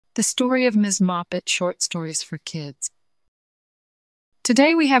The Story of Ms. Moppet, Short Stories for Kids.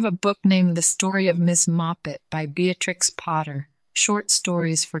 Today we have a book named The Story of Ms. Moppet by Beatrix Potter, Short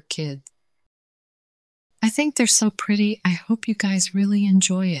Stories for Kids. I think they're so pretty. I hope you guys really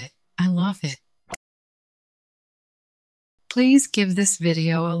enjoy it. I love it. Please give this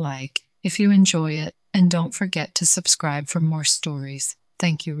video a like if you enjoy it, and don't forget to subscribe for more stories.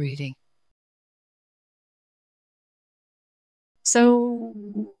 Thank you, reading.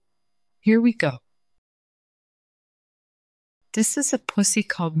 So, here we go. This is a pussy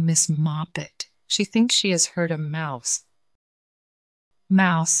called Miss Moppet. She thinks she has heard a mouse.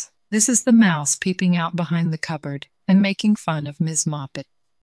 Mouse. This is the mouse peeping out behind the cupboard and making fun of Miss Moppet.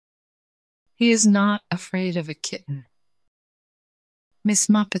 He is not afraid of a kitten. Miss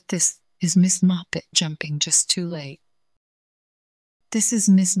Moppet, this is Miss Moppet jumping just too late. This is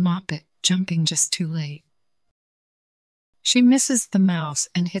Miss Moppet jumping just too late. She misses the mouse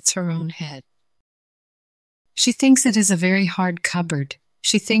and hits her own head. She thinks it is a very hard cupboard.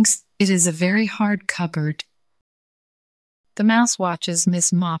 She thinks it is a very hard cupboard. The mouse watches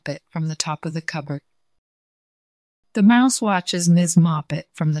Miss Moppet from the top of the cupboard. The mouse watches Miss Moppet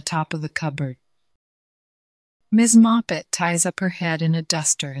from the top of the cupboard. Miss Moppet ties up her head in a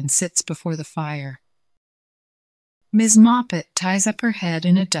duster and sits before the fire. Miss Moppet ties up her head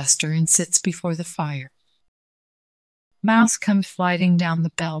in a duster and sits before the fire. Mouse comes sliding down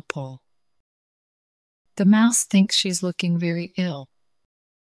the bell pull. The mouse thinks she's looking very ill.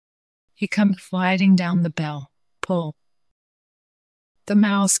 He comes sliding down the bell pull. The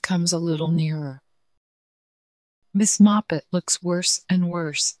mouse comes a little nearer. Miss Moppet looks worse and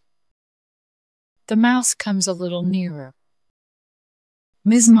worse. The mouse comes a little nearer.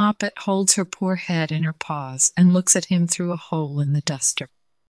 Miss Moppet holds her poor head in her paws and looks at him through a hole in the duster.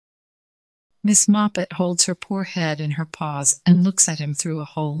 Miss Moppet holds her poor head in her paws and looks at him through a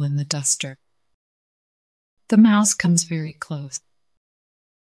hole in the duster. The mouse comes very close.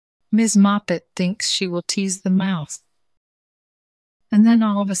 Miss Moppet thinks she will tease the mouse. And then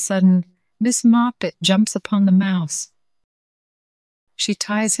all of a sudden, Miss Moppet jumps upon the mouse. She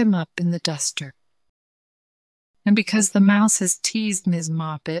ties him up in the duster. And because the mouse has teased Miss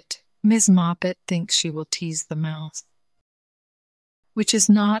Moppet thinks she will tease the mouse, which is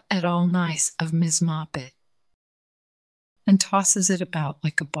not at all nice of Miss Moppet, and tosses it about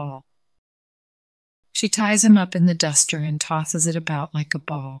like a ball. She ties him up in the duster and tosses it about like a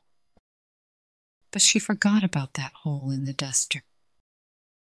ball. But she forgot about that hole in the duster.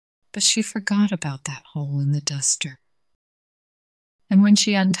 And when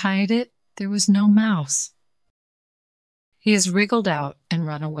she untied it, there was no mouse. He has wriggled out and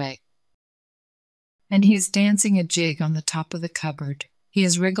run away. And he is dancing a jig on the top of the cupboard. He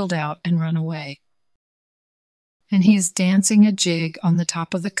has wriggled out and run away. And he is dancing a jig on the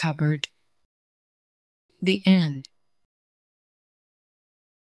top of the cupboard. The end.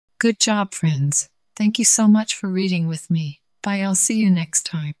 Good job, friends. Thank you so much for reading with me. Bye, I'll see you next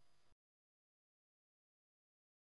time.